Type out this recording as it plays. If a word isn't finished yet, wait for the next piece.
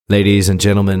Ladies and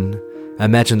gentlemen,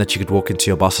 imagine that you could walk into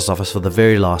your boss's office for the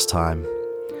very last time.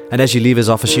 And as you leave his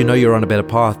office, you know you're on a better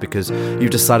path because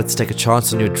you've decided to take a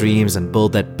chance on your dreams and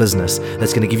build that business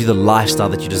that's going to give you the lifestyle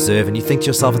that you deserve. And you think to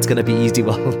yourself it's going to be easy.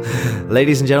 Well,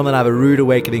 ladies and gentlemen, I have a rude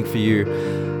awakening for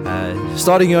you.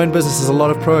 Starting your own business has a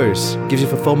lot of pros. It gives you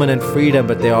fulfillment and freedom,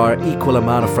 but there are equal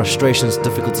amount of frustrations,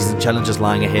 difficulties, and challenges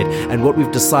lying ahead. And what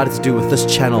we've decided to do with this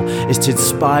channel is to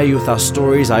inspire you with our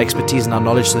stories, our expertise, and our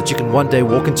knowledge so that you can one day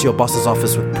walk into your boss's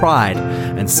office with pride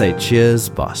and say, "Cheers,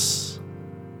 boss."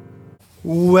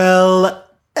 Well,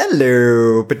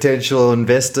 hello, potential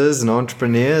investors and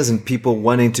entrepreneurs and people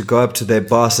wanting to go up to their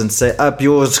boss and say, "Up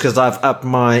yours because I've upped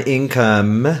my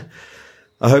income."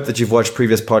 I hope that you've watched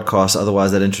previous podcasts.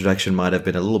 Otherwise, that introduction might have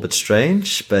been a little bit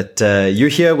strange. But you're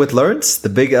here with Lawrence, the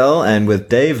big L, and with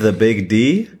Dave, the big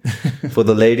D, for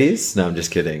the ladies. No, I'm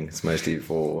just kidding. It's mostly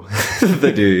for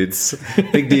the dudes.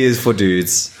 Big D is for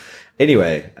dudes.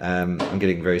 Anyway, I'm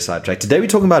getting very sidetracked. Today we're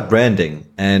talking about branding,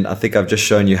 and I think I've just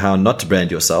shown you how not to brand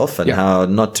yourself and how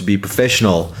not to be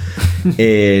professional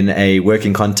in a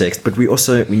working context. But we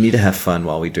need to have fun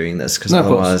while we're doing this, because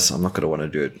otherwise I'm not going to want to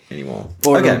do it anymore.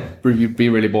 Or it'll be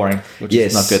really boring, which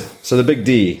is not good. So the big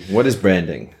D, what is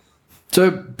branding? So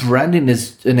branding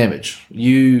is an image.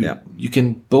 You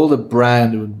can build a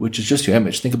brand which is just your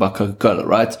image. Think about Coca-Cola,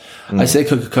 right? I say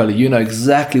Coca-Cola, you know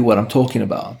exactly what I'm talking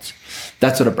about.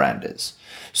 That's what a brand is.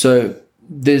 So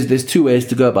there's two ways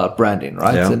to go about branding,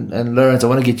 right? Yeah. And Lawrence, I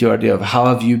want to get your idea of how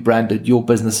have you branded your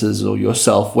businesses or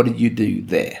yourself? What did you do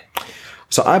there?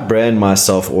 So I brand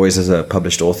myself always as a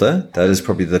published author. That is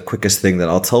probably the quickest thing that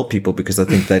I'll tell people, because I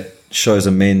think that shows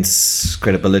immense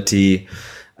credibility.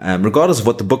 Regardless of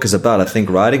what the book is about, I think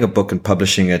writing a book and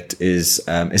publishing it is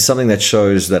something that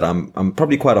shows that I'm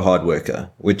probably quite a hard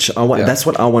worker, which I want. That's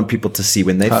what I want people to see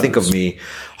when they think of me,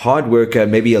 hard worker,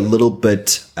 maybe a little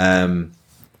bit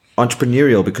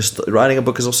entrepreneurial, because writing a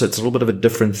book is also, it's a little bit of a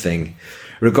different thing.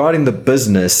 Regarding the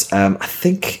business, I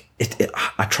think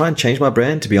I try and change my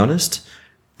brand, to be honest,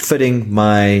 fitting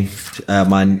my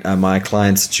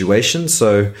client situation.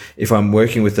 So if I'm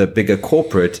working with a bigger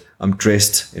corporate, I'm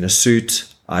dressed in a suit.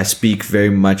 I speak very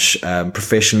much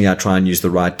professionally. I try and use the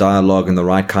right dialogue and the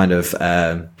right kind of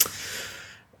I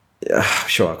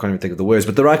can't even think of the words,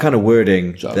 but the right kind of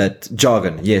wording,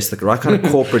 jargon. Yes, the right kind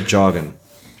of corporate jargon.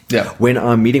 Yeah. When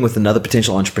I'm meeting with another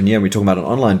potential entrepreneur and we're talking about an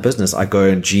online business, I go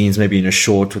in jeans, maybe in a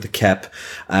short with a cap,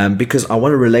 because I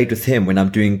want to relate with him. When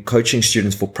I'm doing coaching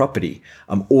students for property,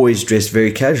 I'm always dressed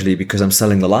very casually because I'm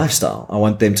selling the lifestyle. I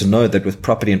want them to know that with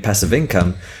property and passive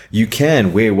income, you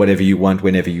can wear whatever you want,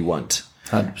 whenever you want.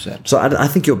 100%. So I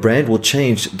think your brand will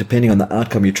change depending on the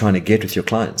outcome you're trying to get with your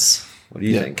clients. What do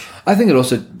you think? I think it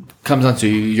also comes down to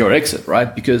your exit,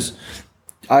 right? Because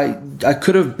I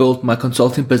could have built my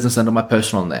consulting business under my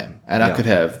personal name, and I could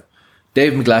have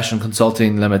Dave McGlashan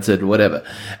Consulting Limited, whatever.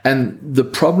 And the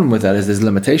problem with that is there's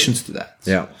limitations to that.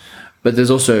 Yeah. But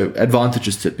there's also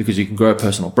advantages to it, because you can grow a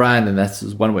personal brand, and that's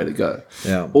one way to go.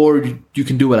 Yeah. Or you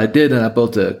can do what I did, and I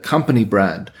built a company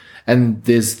brand, and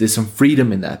there's some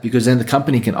freedom in that, because then the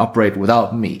company can operate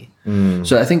without me.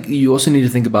 So I think you also need to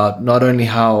think about not only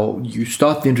how you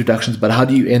start the introductions, but how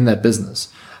do you end that business?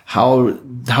 How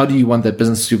do you want that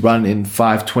business to run in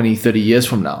 5, 20, 30 years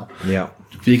from now? Yeah.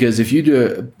 Because if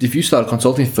you start a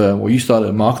consulting firm or you start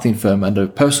a marketing firm under a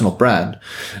personal brand,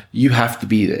 you have to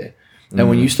be there. And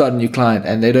when you start a new client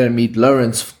and they don't meet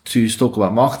Lawrence to talk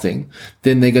about marketing,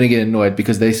 then they're going to get annoyed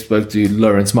because they spoke to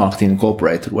Lawrence Marketing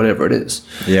Incorporated, whatever it is.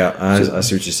 Yeah, I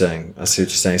see what you're saying.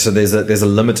 So there's a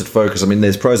limited focus. I mean,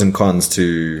 there's pros and cons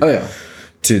to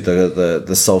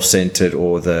the self-centered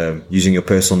or the using your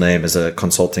personal name as a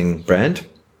consulting brand.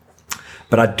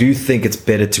 But I do think it's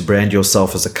better to brand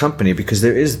yourself as a company, because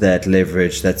there is that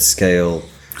leverage, that scale.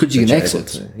 Because you can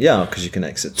exit. Yeah, because you can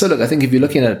exit. So look, I think if you're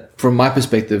looking at, from my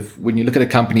perspective, when you look at a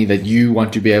company that you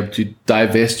want to be able to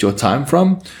divest your time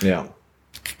from,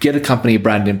 get a company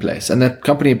brand in place. And that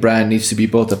company brand needs to be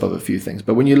built up of a few things.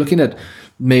 But when you're looking at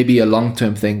maybe a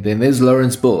long-term thing, then there's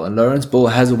Lawrence Bull. And Lawrence Bull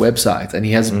has a website, and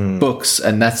he has books,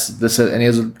 and and he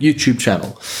has a YouTube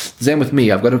channel. Same with me.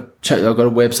 I've got a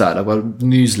website. I've got a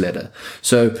newsletter.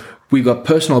 So we've got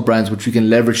personal brands which we can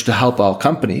leverage to help our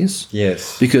companies.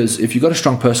 Yes. Because if you've got a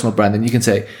strong personal brand, then you can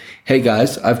say, "Hey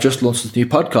guys, I've just launched this new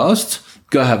podcast.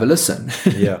 Go have a listen."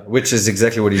 Yeah, which is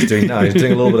exactly what he's doing now. He's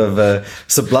doing a little bit of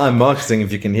sublime marketing,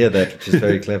 if you can hear that, which is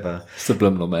very clever.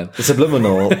 Subliminal, man.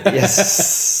 Subliminal,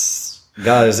 yes.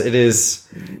 Guys, it is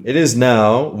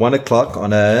now 1:00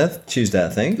 on a Tuesday, I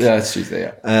think. Yeah, it's Tuesday,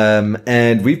 yeah.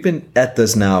 And we've been at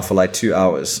this now for like 2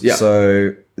 hours. Yeah.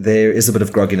 So there is a bit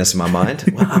of grogginess in my mind.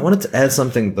 Well, I wanted to add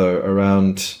something though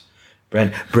around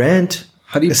brand.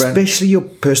 How do you brand? Especially your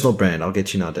personal brand. I'll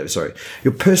get you now, Dave. Sorry.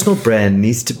 Your personal brand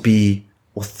needs to be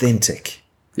authentic.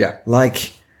 Yeah.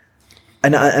 Like,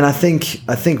 and I think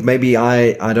maybe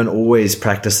I don't always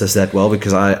practice this that well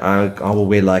because I will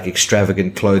wear like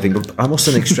extravagant clothing, but I'm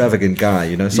also an extravagant guy,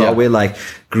 you know, so I wear like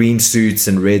green suits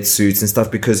and red suits and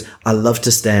stuff because I love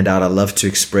to stand out. I love to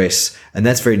express, and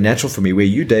that's very natural for me. Where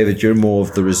you, David, you're more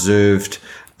of the reserved,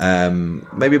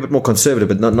 maybe a bit more conservative,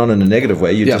 but not in a negative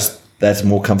way. That's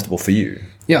more comfortable for you.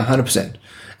 Yeah, 100%.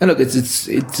 And look, it's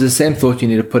the same thought you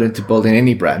need to put into building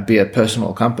any brand, be it personal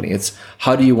or company. It's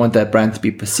how do you want that brand to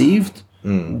be perceived?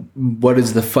 What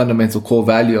is the fundamental core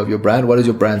value of your brand? What does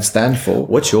your brand stand for?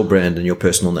 What's your brand and your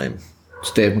personal name? It's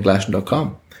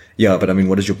DaveMcGlashan.com. Yeah, but I mean,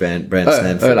 what does your brand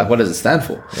stand for? Like, what does it stand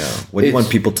for? Yeah. What do you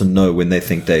want people to know when they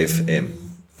think Dave M?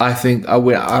 I think I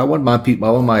want my people,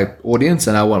 I want my audience,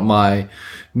 and I want my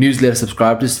newsletter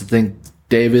subscribers to think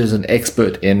Dave is an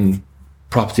expert in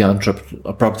property and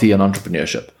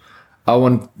entrepreneurship. I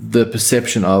want the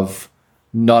perception of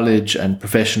knowledge and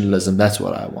professionalism. That's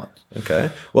what I want.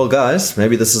 Okay. Well, guys,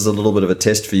 maybe this is a little bit of a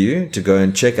test for you to go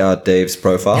and check out Dave's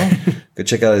profile. Go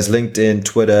check out his LinkedIn,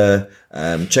 Twitter.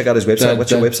 Check out his website.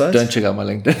 What's your website? Don't check out my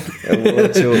LinkedIn.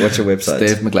 What's your website?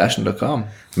 It's DaveMcGlashan.com.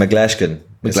 McGlashan.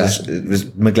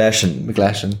 McGlashan.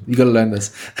 McGlashan. You got to learn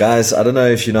this. Guys, I don't know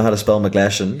if you know how to spell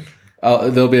McGlashan.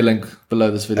 There'll be a link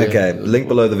below this video. Okay, link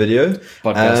below the video.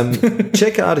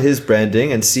 Check out his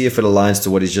branding and see if it aligns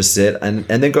to what he's just said. And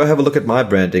then go have a look at my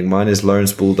branding. Mine is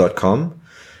lawrencebull.com.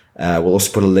 We'll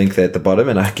also put a link there at the bottom.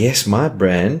 And I guess my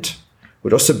brand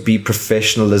would also be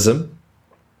professionalism.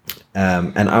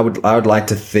 And I would like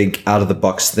to think out of the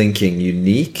box thinking,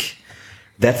 unique.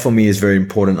 That for me is very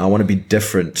important. I want to be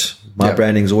different. My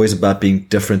branding is always about being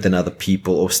different than other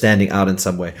people or standing out in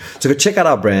some way. So go check out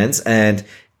our brands, and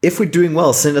if we're doing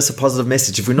well, send us a positive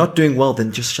message. If we're not doing well,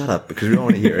 then just shut up because we don't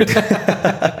want to hear it.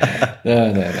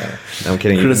 No. I'm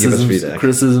kidding.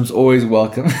 Criticism's always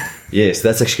welcome. Yes,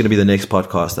 that's actually going to be the next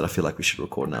podcast that I feel like we should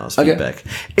record now as feedback.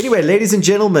 Anyway, ladies and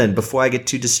gentlemen, before I get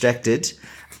too distracted,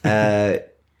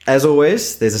 as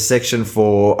always, there's a section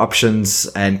for options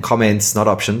and comments, not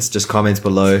options, just comments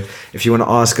below. If you want to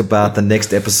ask about the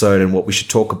next episode and what we should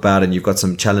talk about, and you've got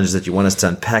some challenges that you want us to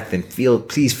unpack, then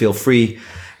please feel free.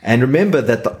 And remember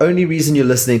that the only reason you're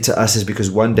listening to us is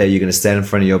because one day you're going to stand in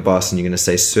front of your boss and you're going to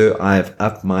say, "Sir, I have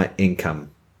upped my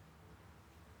income."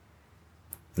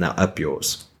 Now up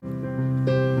yours.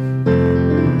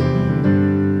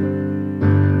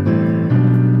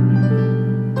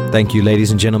 Thank you,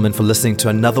 ladies and gentlemen, for listening to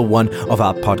another one of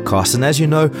our podcasts. And as you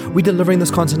know, we're delivering this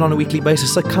content on a weekly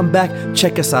basis, so come back,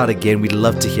 check us out again. We'd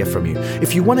love to hear from you.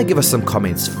 If you want to give us some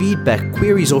comments, feedback,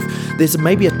 queries, or if there's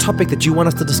maybe a topic that you want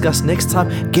us to discuss next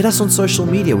time, get us on social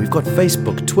media. We've got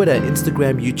Facebook, Twitter,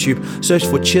 Instagram, YouTube. Search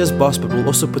for Cheers Boss, but we'll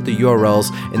also put the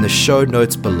URLs in the show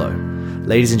notes below.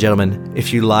 Ladies and gentlemen,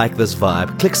 if you like this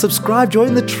vibe, click subscribe,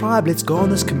 join the tribe. Let's go on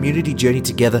this community journey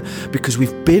together because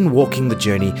we've been walking the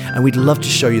journey and we'd love to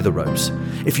show you the ropes.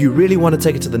 If you really want to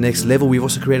take it to the next level, we've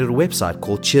also created a website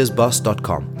called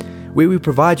cheersboss.com, where we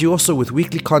provide you also with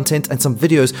weekly content and some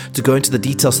videos to go into the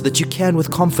details so that you can, with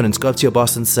confidence, go up to your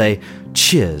boss and say,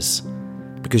 "Cheers,"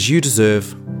 because you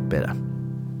deserve better.